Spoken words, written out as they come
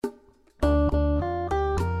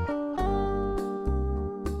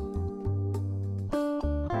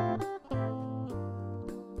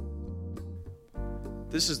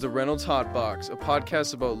This is the Reynolds Hot Box, a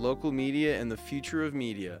podcast about local media and the future of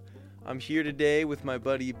media. I'm here today with my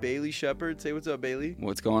buddy Bailey Shepard. Say what's up, Bailey.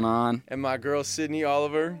 What's going on? And my girl Sydney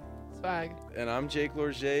Oliver. Swag. And I'm Jake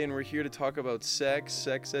Lorget, and we're here to talk about sex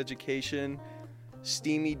education,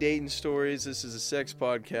 steamy dating stories. This is a sex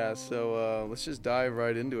podcast, so let's just dive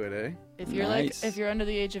right into it, eh? If you're Nice. if you're under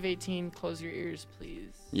the age of 18, close your ears, please.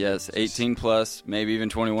 Yes, 18 plus, maybe even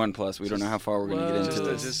 21 plus. We don't know how far we're going to get into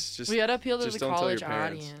Whoa. this. Just We gotta appeal to just the don't tell your college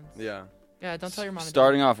parents. audience. Yeah. Yeah, don't tell your mom. and dad.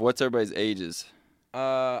 Starting off, what's everybody's ages?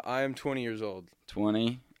 I am 20 years old.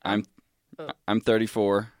 20. Oh. I'm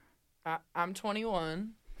 34. I'm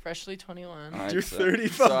 21, freshly 21. All right, You're so-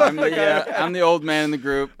 35. So I'm the old man in the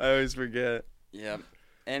group. I always forget. Yeah.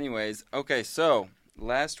 Anyways, okay, so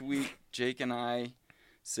last week, Jake and I,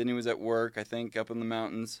 Sydney was at work, I think, up in the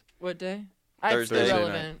mountains. What day? Thursday It's night.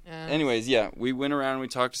 irrelevant. Yeah. Anyways, yeah, we went around and we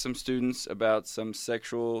talked to some students about some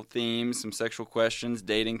sexual themes, some sexual questions,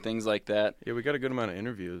 dating, things like that. Yeah, we got a good amount of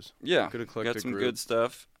interviews. Yeah, Good got eclectic some group. good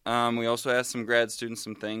stuff. We also asked some grad students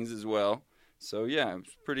some things as well. So, yeah, it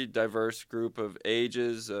was a pretty diverse group of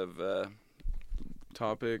ages, of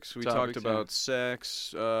Topics. We Topics, talked about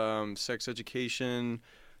sex, sex education,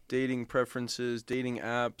 dating preferences, dating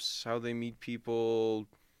apps, how they meet people,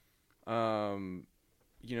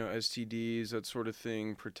 STDs, that sort of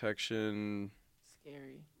thing, protection.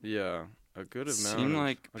 Scary. Yeah, a good amount. seemed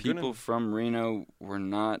like a good people from Reno were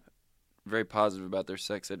not very positive about their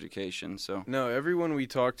sex education. So, No, everyone we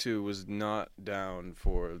talked to was not down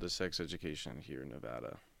for the sex education here in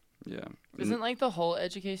Nevada. yeah. Isn't like the whole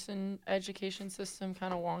education system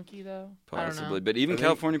kind of wonky though? I don't Possibly. know. But even I think-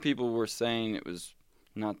 California people were saying it was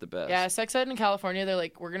not the best. Yeah, sex ed in California, they're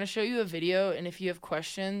like, we're gonna show you a video, and if you have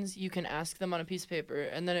questions, you can ask them on a piece of paper.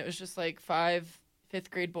 And then it was just like 5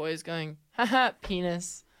 fifth grade boys going, haha,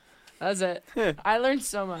 penis. That's it. I learned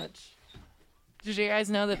so much. Did you guys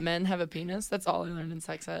know that men have a penis? That's all I learned in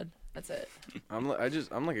sex ed. That's it. I'm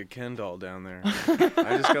like a Ken doll down there.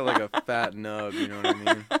 I just got like a fat nub, you know what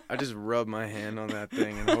I mean? I just rub my hand on that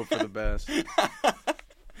thing and hope for the best.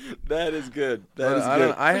 That is good. But That is I good.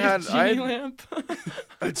 don't- I Like had a genie lamp.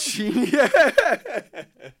 a genie.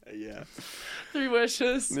 Yeah. 3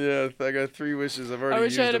 wishes. Yeah, I got 3 wishes. I've already I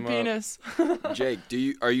wish used I had a them up. penis. Jake,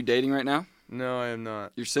 are you dating right now? No, I am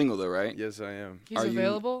not. You're single though, right? Yes, I am. He's Are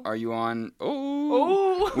available. Are you on? Oh,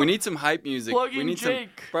 Oh, we need some hype music. We plugging need Jake.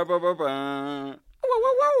 some. Ba-ba-ba-ba.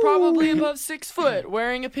 Probably above 6 foot,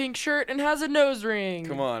 wearing a pink shirt and has a nose ring.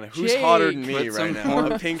 Come on, who's Jake. hotter than me Put right some now?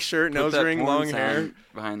 porn- A pink shirt, Put nose that ring, porn long sound hair.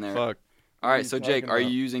 behind there. Fuck. All What are right, you so Jake, talking are you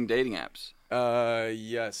about? using dating apps?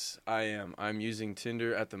 Yes, I am. I'm using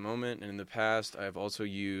Tinder at the moment, and in the past, I've also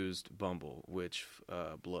used Bumble, which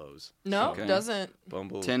blows. No, Okay. doesn't.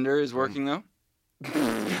 Bumble. Tinder is working though.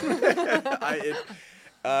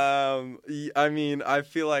 I mean, I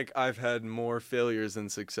feel like I've had more failures than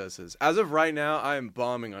successes. As of right now, I am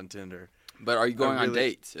bombing on Tinder. But are you going on really-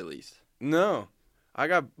 dates at least? No, I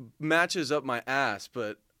got matches up my ass,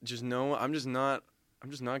 but I'm just not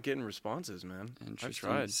getting responses, man. I Interesting.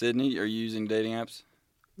 tried. Sydney, are you using dating apps?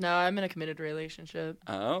 No, I'm in a committed relationship.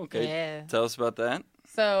 Oh, okay. Yeah. Tell us about that.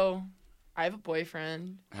 So, I have a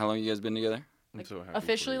boyfriend. How long you guys been together? I'm so happy.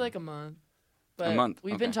 Officially, for you. like a month. But month,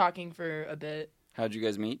 We've been okay. talking for a bit. How'd you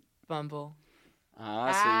guys meet? Bumble. So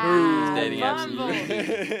you use dating Bumble.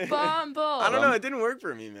 apps. Bumble. I don't know. It didn't work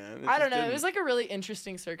for me, man. I don't know. It was like a really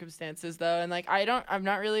interesting circumstances though, and like I'm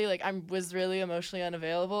not really like I was really emotionally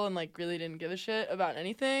unavailable and like really didn't give a shit about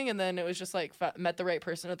anything, and then it was just like met the right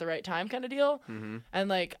person at the right time kind of deal, and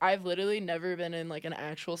like I've literally never been in like an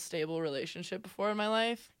actual stable relationship before in my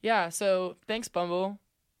life. Yeah, so thanks Bumble,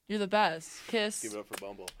 you're the best. Kiss. Give it up for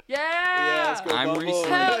Bumble. Yeah. Yeah, let's go. I'm Bumble. recently-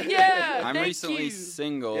 Hell yeah. I'm thank recently you.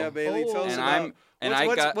 single. Yeah, Bailey, tell us And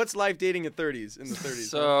about I'm- what's life dating in the 30s?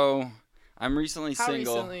 So I'm recently How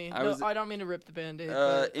single. recently? I was I don't mean to rip the band-aid. end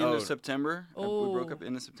Oh. of September. We broke up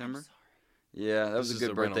end of September. sorry. Yeah, that was This a is good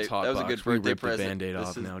the Reynolds birthday. Hot That was a Box. good We birthday ripped present. the Band-Aid This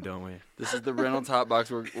off is- now, don't we? This is the Reynolds Hot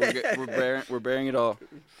Box. We're bearing it all.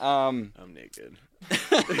 I'm naked.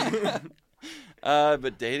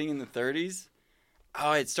 But dating in the 30s,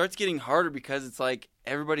 it starts getting harder because it's like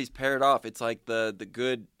everybody's paired off. It's like the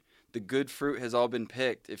good fruit has all been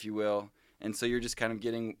picked, if you will, and so you're just kind of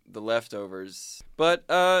getting the leftovers. But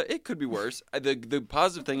it could be worse. The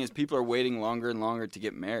positive thing is people are waiting longer and longer to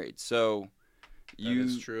get married. So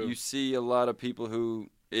is true. you see a lot of people who,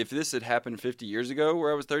 if this had happened 50 years ago,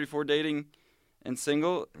 where I was 34 dating and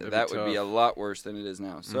single, That'd be that would be a tough. lot worse than it is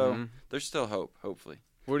now. So Mhm. there's still hope, hopefully.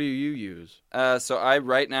 What do you use? So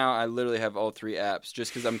right now I literally have all 3 apps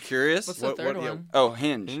just because I'm curious. What's the third one? Oh,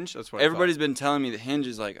 Hinge. Hinge? That's what I Everybody's thought. been telling me that Hinge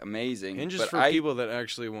is like amazing. Hinge is but for people that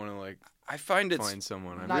actually want to like I find find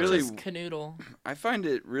someone. I Not really- just canoodle. I find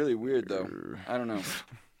it really weird though. I don't know.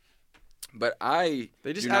 But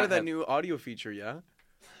They just do not added that have- new audio feature, yeah?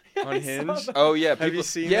 I On saw Hinge. that. Oh yeah, Have you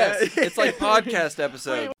seen yes, that? it's like podcast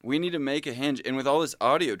episode. We need to make a Hinge, and with all this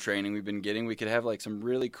audio training we've been getting, we could have like some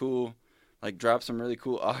really cool, like drop some really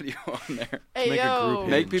cool audio on there. Hey, make a yo. group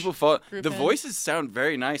Make Hinge. people fall. Group The Hinge. voices sound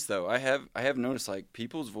very nice though. I have noticed like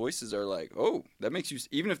people's voices are like, oh, that makes you.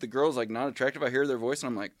 Even if the girl's like not attractive, I hear their voice and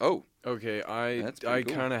I'm like, oh, Okay, That's I pretty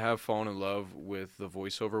cool. kind of have fallen in love with the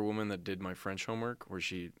voiceover woman that did my French homework, where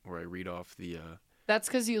I read off the. That's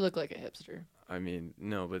because you look like a hipster. I mean,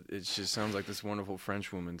 no, but it just sounds like this wonderful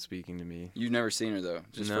French woman speaking to me. you've never seen her though,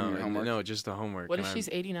 just no, from your homework. no, just the homework. What if and she's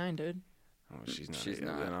 89, dude? Oh, she's not. She's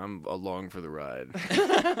not. And I'm along for the ride.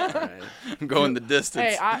 Alright. I'm going the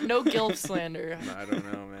distance. Hey, no gilf slander. I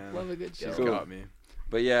don't know, man. Love a good She's gilf. Cool. got me.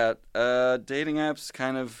 But yeah, dating apps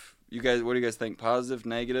kind of. You guys, what do you guys think? Positive,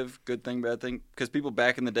 negative, good thing, bad thing? Because people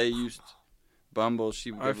back in the day used Bumble.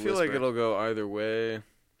 I feel like it'll go either way.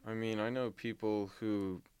 I mean, I know people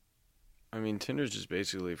who. I mean, Tinder's just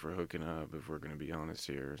basically for hooking up, if we're going to be honest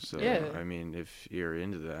here. So, Yeah. I mean, if you're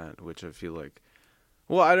into that, which I feel like.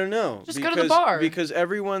 Well, I don't know. Just go to the bar. Because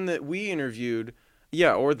everyone that we interviewed,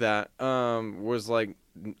 yeah, or that, was like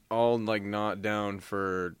all like not down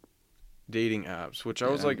for dating apps, which I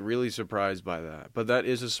was Yeah. like really surprised by that. But that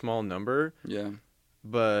is a small number. Yeah,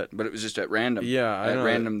 But but it was just at random. yeah, I At know.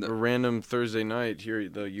 random, A random Thursday night here,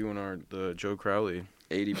 the UNR, the Joe Crowley.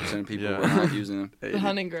 80% of people Yeah. were not using them. The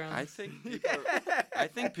hunting ground. I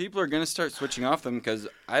think people are going to start switching off them because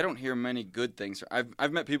I don't hear many good things.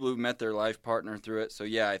 I've met people who've met their life partner through it. So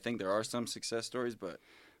yeah, I think there are some success stories.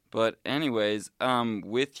 But anyways,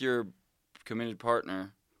 with your committed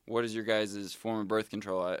partner, what is your guys' form of birth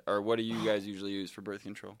control, or what do you guys usually use for birth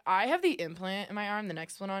control? I have the implant in my arm, the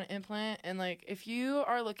next one on implant, and like if you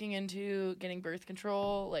are looking into getting birth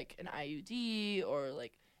control, like an IUD or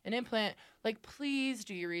like an implant, like please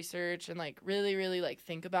do your research and like really, really like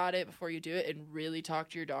think about it before you do it and really talk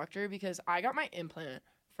to your doctor, because I got my implant.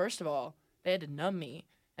 First of all, they had to numb me,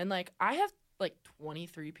 and like I have like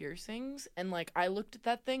 23 piercings, and like I looked at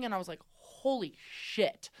that thing and I was like, holy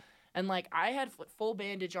shit. And like I had full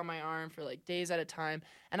bandage on my arm for like days at a time,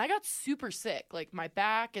 and I got super sick. Like my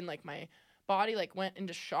back and like my body like went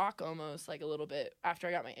into shock almost like a little bit after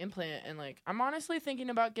I got my implant, and like I'm honestly thinking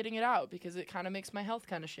about getting it out because it kind of makes my health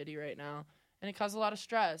kind of shitty right now, and it causes a lot of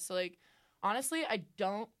stress. So like honestly, I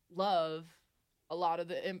don't love a lot of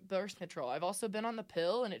the birth control. I've also been on the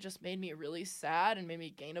pill, and it just made me really sad and made me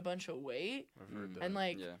gain a bunch of weight. I've heard that. And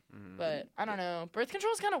like Yeah. Mhm. but I don't know. Birth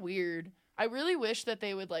control is kind of weird. I really wish that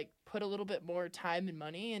they would like put a little bit more time and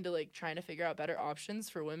money into like trying to figure out better options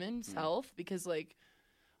for women's health, because like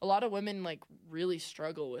a lot of women like really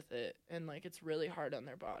struggle with it, and like it's really hard on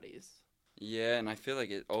their bodies. Yeah, and I feel like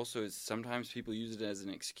it also is sometimes people use it as an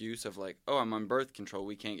excuse of like, oh, I'm on birth control,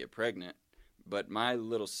 we can't get pregnant. But my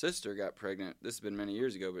little sister got pregnant. This has been many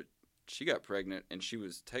years ago, but she got pregnant and she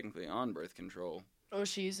was technically on birth control. What was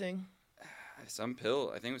she using? Some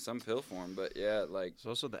pill, I think it was some pill form, but yeah, like There's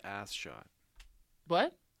also the ass shot.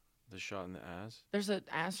 What? The shot in the ass. There's an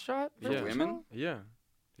ass shot? For Yeah. women? Yeah. Did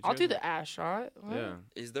you I'll guys do know? the ass shot. What? Yeah.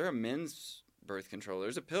 Is there a men's birth control?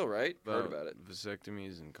 There's a pill, right? Heard about it.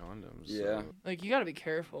 Vasectomies and condoms. Yeah. So, Like you got to be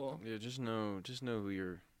careful. yeah. Just know who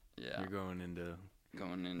you're Yeah, going into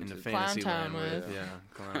going into fantasy Clown land town with. with. Yeah.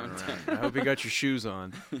 Clown Clown around. town. I hope you got your shoes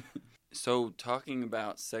on. So talking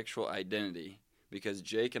about sexual identity, because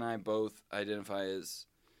Jake and I both identify as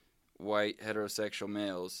white heterosexual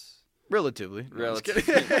males. Relatively. No, I'm just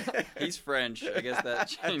Relative. kidding. He's French. I guess that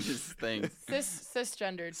changes things.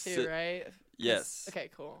 Cisgendered too, Ci- right? Yes. Okay,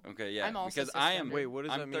 cool. Okay, yeah. I'm also because I am. cisgendered. Wait, what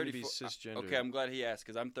does I'm that mean to be 34 cisgender? Okay, I'm glad he asked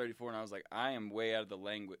because I'm 34 and I was like, I am way out of the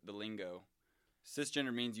lingo.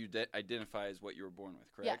 Cisgender means you identify as what you were born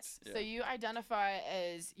with, correct? Yes. So you identify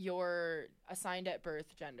as your assigned at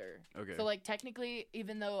birth gender. Okay. So like technically,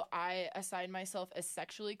 even though I assign myself as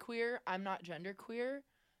sexually queer, I'm not gender queer.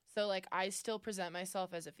 So like I still present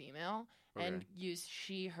myself as a female and Okay. use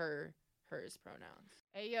she, her, hers pronouns.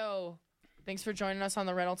 Hey yo, thanks for joining us on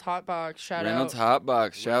the Reynolds Hot Box. Shout Reynolds out.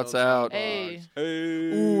 Hotbox. Shouts Reynolds out. Hotbox. Hey.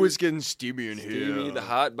 Hey. Ooh, it's getting steamy in here. Steamy the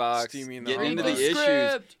hot box. Steamy in the Getting hot into box. the issues.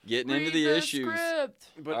 Script. Getting Read into the issues. Script.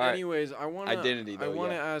 But All right. anyways, I want Identity, I though,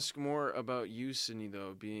 want to yeah. ask more about you, Sydney,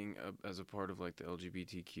 though, being as a part of like the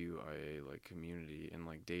LGBTQIA like community and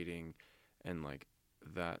like dating, and like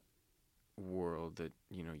that world that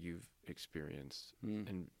you've experienced Mm.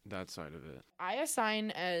 and that side of it. I assign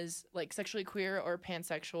as like sexually queer or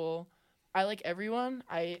pansexual. I like everyone.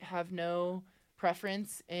 I have no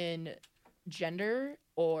preference in gender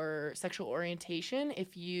or sexual orientation.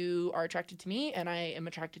 If you are attracted to me and I am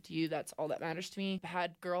attracted to you, that's all that matters to me. I've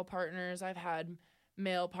had girl partners, I've had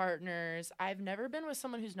male partners. I've never been with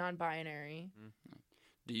someone who's non-binary.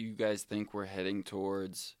 Do you guys think we're heading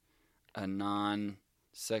towards a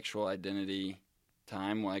non-sexual identity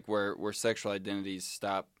time, like where sexual identities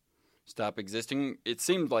stop existing? It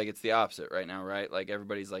seems like it's the opposite right now, right? Like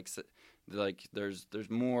everybody's like there's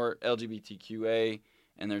more LGBTQA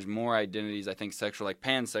and there's more identities. I think sexual, like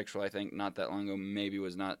pansexual, I think not that long ago maybe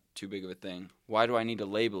was not too big of a thing. Why do I need to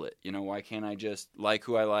label it? You know, why can't I just like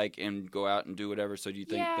who I like and go out and do whatever? So do you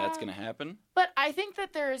think that's going to happen? But I think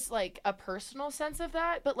that there's like a personal sense of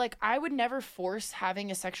that. But like I would never force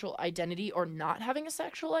having a sexual identity or not having a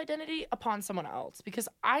sexual identity upon someone else, because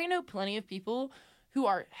I know plenty of people who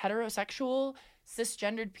are heterosexual,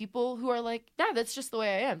 cisgendered people who are like, yeah, that's just the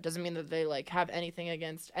way I am. Doesn't mean that they like have anything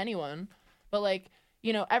against anyone, but like,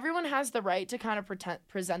 you know, everyone has the right to kind of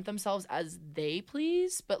present themselves as they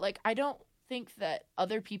please, but like I don't think that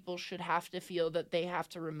other people should have to feel that they have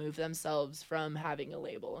to remove themselves from having a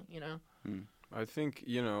label, you know? I think,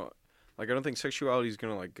 you know, like I don't think sexuality is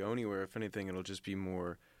going to like go anywhere. If anything, it'll just be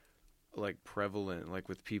more like prevalent like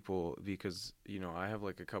with people, because, you know, I have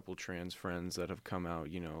like a couple trans friends that have come out,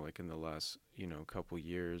 you know, like in the last, you know, couple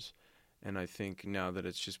years. And I think now that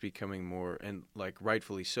it's just becoming more, and like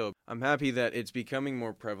rightfully so, I'm happy that it's becoming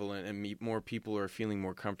more prevalent and more people are feeling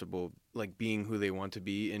more comfortable like being who they want to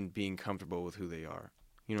be and being comfortable with who they are.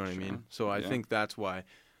 You know what I mean? So I think that's why,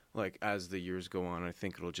 like, as the years go on, I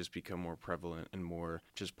think it'll just become more prevalent and more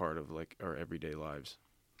just part of like our everyday lives.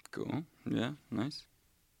 Cool. Yeah, nice.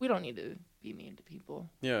 We don't need to be mean to people.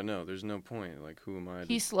 Yeah, no, there's no point. Like, who am I?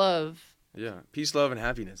 Peace, love. Yeah, peace, love, and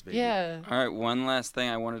happiness, baby. Yeah. All right, one last thing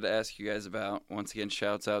I wanted to ask you guys about. Once again,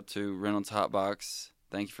 shouts out to Reynolds Hotbox.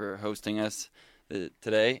 Thank you for hosting us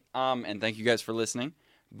today. And thank you guys for listening.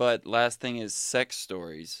 But last thing is sex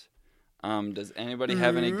stories. Does anybody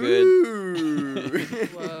have any good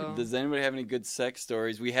Does anybody have any good sex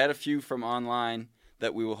stories? We had a few from online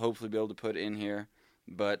that we will hopefully be able to put in here.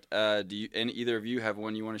 But either of you have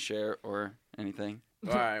one you want to share or anything?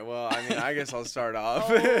 All right. Well, I mean, I guess I'll start off.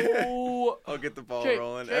 I'll get the ball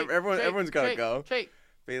rolling. Everyone's got to go.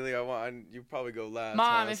 Bailey, you probably go last.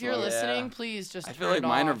 Mom, if you're listening, please just. I feel like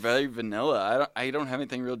mine are very vanilla. I don't have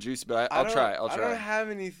anything real juicy, but I'll try. I don't have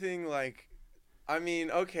anything like. I mean,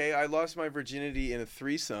 okay, I lost my virginity in a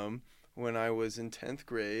threesome when I was in 10th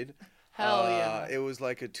grade. Hell yeah! It was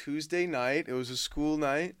like a Tuesday night. It was a school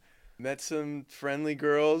night. Met some friendly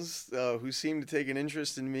girls who seemed to take an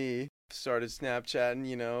interest in me. Started Snapchatting,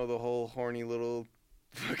 you know, the whole horny little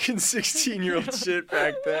fucking 16-year-old shit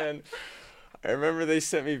back then. I remember they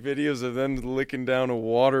sent me videos of them licking down a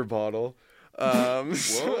water bottle. Whoa.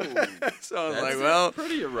 So I was like, well,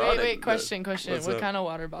 pretty erotic. Wait, question. What kind of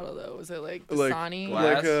water bottle though? Was it like Dasani?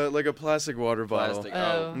 Like a plastic water bottle. Plastic.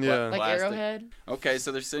 Oh, yeah. Like plastic. Arrowhead? Okay,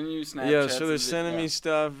 so they're sending you Snapchats. Yeah, so they're sending me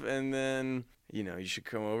stuff, and then, you know, you should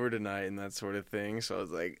come over tonight and that sort of thing. So I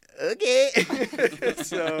was like, okay.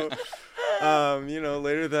 So, you know,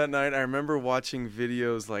 later that night, I remember watching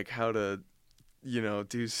videos like how to, you know,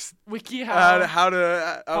 do WikiHow. how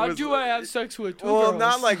do I have sex with two Well, girls?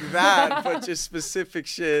 not like that, but just specific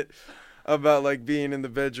shit about like being in the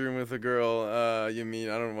bedroom with a girl. You mean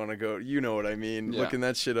I don't want to go? You know what I mean? Yeah. Looking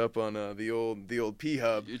that shit up on the old P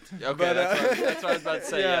Hub. Okay, But, that's what I was about to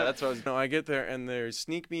say. Yeah, that's what I was. No, I get there and they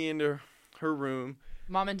sneak me into her room.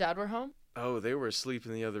 Mom and Dad were home? Oh, they were asleep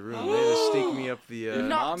in the other room. They just sneak me up the.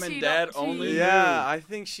 Mom and Dad only. Yeah, I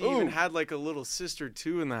think she even had like a little sister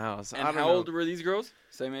too in the house. And I don't how know. old were these girls?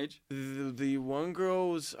 Same age? The one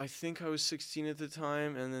girl was, I think I was 16 at the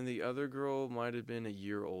time, and then the other girl might have been a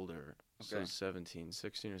year older. Okay. So 16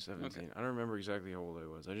 or 17. Okay. I don't remember exactly how old I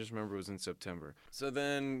was. I just remember it was in September. So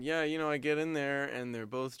then, yeah, you know, I get in there, and they're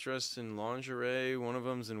both dressed in lingerie. One of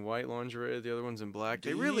them's in white lingerie, the other one's in black.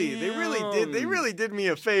 They really did me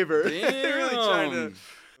a favor. They really tried to.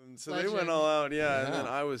 So Legend. they went all out, yeah, and then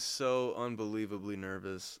I was so unbelievably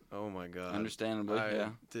nervous. Oh my god. Understandably, I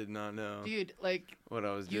did not know Dude, like what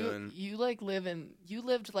I was doing. You like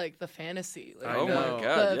lived like the fantasy. Like, Oh my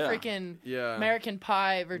God, the yeah. freaking Yeah. American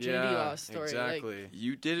Pie virginity loss story. Exactly.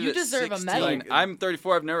 You did it You at deserve a 16. medal. I'm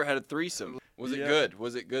 34. I've never had a threesome. Was it Yeah. good?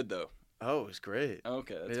 Was it good though? Oh, it was great.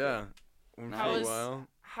 Okay, that's Yeah. good. For How a was- while.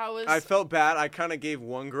 How is I felt bad. I kind of gave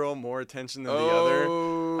one girl more attention than the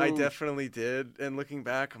other. I definitely did. And looking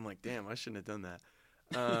back, I'm like, damn, I shouldn't have done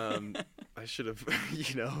that. I should have,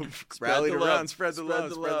 you know, rallied the around, love. spread the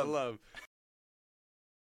love.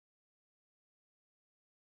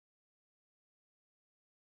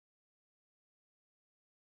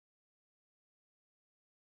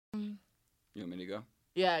 You want me to go?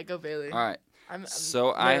 Yeah, go Bailey. All right. I'm So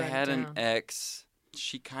I writing it had an down. ex.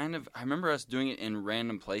 I remember us doing it in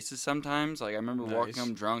random places sometimes. Like I remember walking Nice.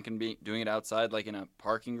 home drunk and doing it outside, like in a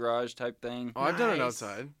parking garage type thing. Oh, I've done it Nice.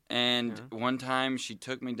 outside. And Yeah. one time she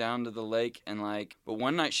took me down to the lake and but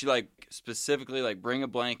one night she specifically bring a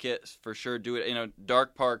blanket for sure, do it in a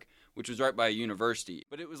dark park, which was right by a university.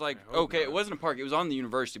 But it was I hope okay, it not. wasn't a park. It was on the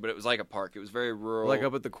university, but it was like a park. It was very rural. Like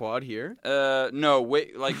up at the quad here. No,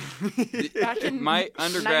 wait, Back in my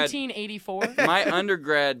undergrad. 1984. My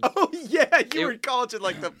undergrad. Oh yeah, you were in college in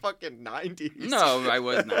like the fucking 90s. No, I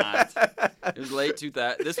was not. It was late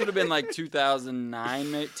 2000. This would have been like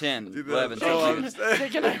 2009, maybe 10, 11. Oh, something.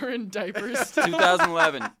 Nick and I were in diapers.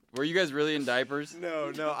 2011. Were you guys really in diapers?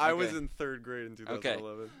 No, I was Okay. in 3rd grade in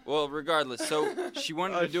 2011. Well, regardless. So she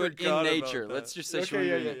wanted I to do it in forgot about nature. that. Let's just say she Okay, wanted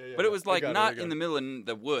to yeah, do it. yeah, But yeah. it was I like got it, not I got in the it. middle of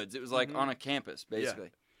the woods. It was like Mhm. on a campus,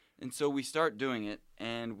 basically. And so we start doing it,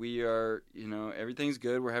 and we are, everything's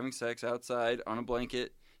good. We're having sex outside on a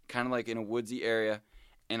blanket, kind of like in a woodsy area.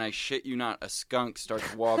 And I shit you not, a skunk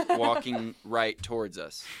starts walking right towards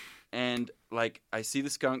us. And I see the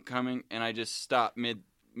skunk coming, and I just stop mid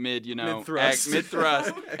Mid-thrust.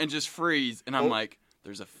 mid-thrust, and just freeze. And I'm like,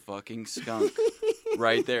 there's a fucking skunk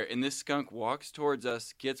right there. And this skunk walks towards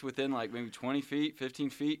us, gets within maybe 20 feet, 15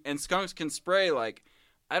 feet. And skunks can spray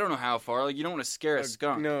I don't know how far. You don't want to scare a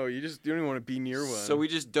skunk. No, you don't even want to be near one. So we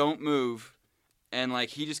just don't move. And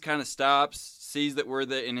he just kind of stops, sees that we're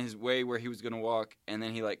in his way where he was going to walk. And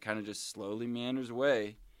then he kind of just slowly meanders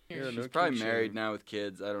away. Yeah, She's no probably kink married shame. now with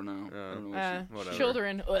kids. I don't know. I don't know what whatever.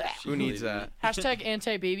 Children. Ugh. Who needs that? Hashtag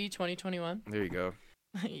anti-baby 2021. There you go.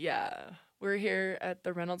 Yeah. We're here at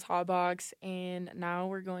the Reynolds Hot Box, and now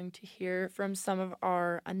we're going to hear from some of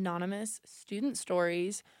our anonymous student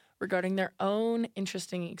stories regarding their own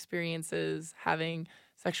interesting experiences having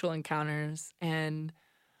sexual encounters and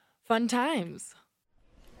fun times.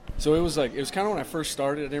 So it was kind of when I first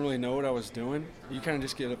started, I didn't really know what I was doing. You kind of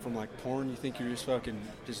just get it from porn. You think you're just fucking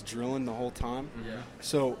just drilling the whole time. Yeah.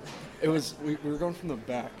 So it was, we were going from the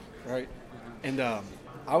back, right? And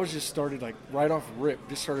I was just started right off rip,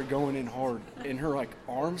 just started going in hard. And her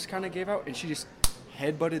arms kind of gave out and she just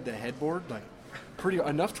headbutted the headboard pretty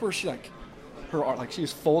enough to where she she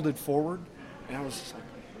was folded forward. And I was just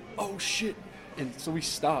oh shit. And so we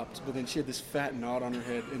stopped, but then she had this fat knot on her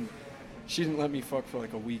head and she didn't let me fuck for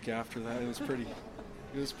a week after that. It was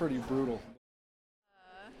pretty brutal.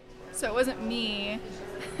 So it wasn't me,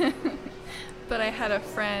 but I had a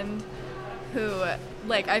friend who,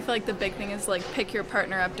 I feel like the big thing is, pick your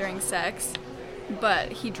partner up during sex,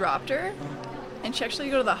 but he dropped her, and she actually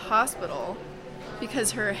had to go to the hospital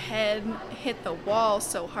because her head hit the wall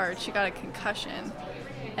so hard, she got a concussion,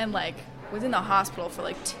 and, was in the hospital for,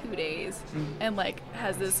 2 days, and,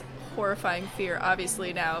 has this horrifying fear,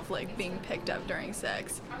 obviously, now of, being picked up during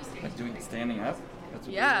sex. Doing standing up? That's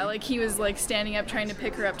what Yeah, he was standing up trying to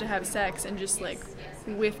pick her up to have sex and just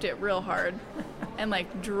whiffed it real hard and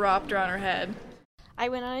dropped her on her head. I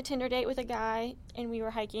went on a Tinder date with a guy and we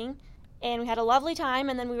were hiking and we had a lovely time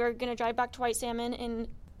and then we were going to drive back to White Salmon and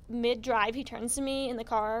mid-drive he turns to me in the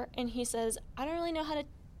car and he says, I don't really know how to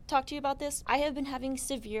talk to you about this. I have been having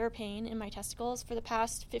severe pain in my testicles for the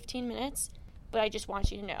past 15 minutes, but I just want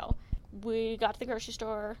you to know. We got to the grocery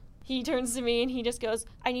store. He turns to me and he just goes,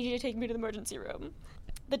 I need you to take me to the emergency room.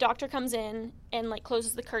 The doctor comes in and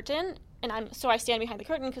closes the curtain and I stand behind the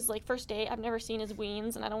curtain because first date, I've never seen his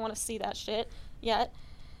weens and I don't want to see that shit yet.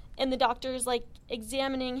 And the doctor's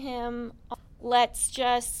examining him. Let's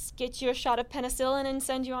just get you a shot of penicillin and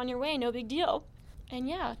send you on your way. No big deal. And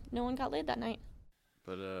yeah, no one got laid that night.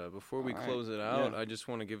 But before we All right. close it out, Yeah. I just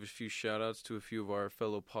want to give a few shout-outs to a few of our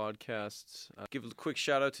fellow podcasts. Give a quick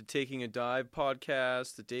shout-out to Taking a Dive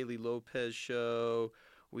podcast, The Daily Lopez Show.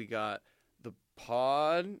 We got The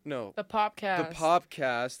The Popcast. The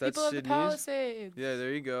Popcast. That's People of the Sydney's. Palisades. Yeah,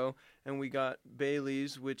 there you go. And we got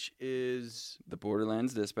Bailey's, which is The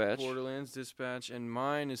Borderlands Dispatch. Borderlands Dispatch, and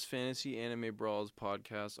mine is Fantasy Anime Brawls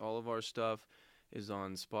podcast. All of our stuff is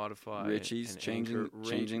on Spotify. Richie's and Changing- Anchor.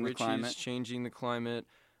 Changing the Richie's Climate. Changing the Climate.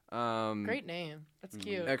 Great name. That's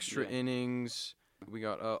cute. Extra Yeah. innings. We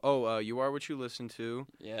got You Are What You Listen To.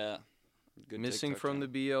 Yeah. Good Missing TikTok from the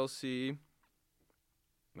channel. BLC.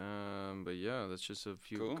 But yeah, that's just a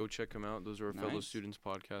few. Cool. Go check them out. Those are our fellow Nice. students'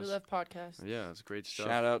 We podcasts. love podcasts. Yeah, it's great stuff.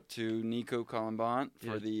 Shout out to Nico Colombant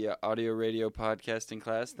for Yeah. the audio radio podcasting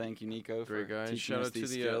class. Thank you, Nico, Great for guys. teaching Shout us out to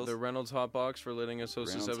these the skills. Reynolds Hot Box for letting us host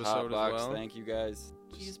Reynolds this episode Hotbox, as well. Thank you guys.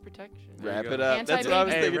 Use protection. There you Wrap go. it up. That's what I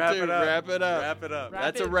was Anti-baby. thinking wrap too. it up. Wrap it up. Wrap it up. Wrap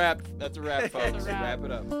That's it. a wrap. That's a wrap, folks. That's a wrap. Wrap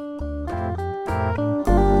it up.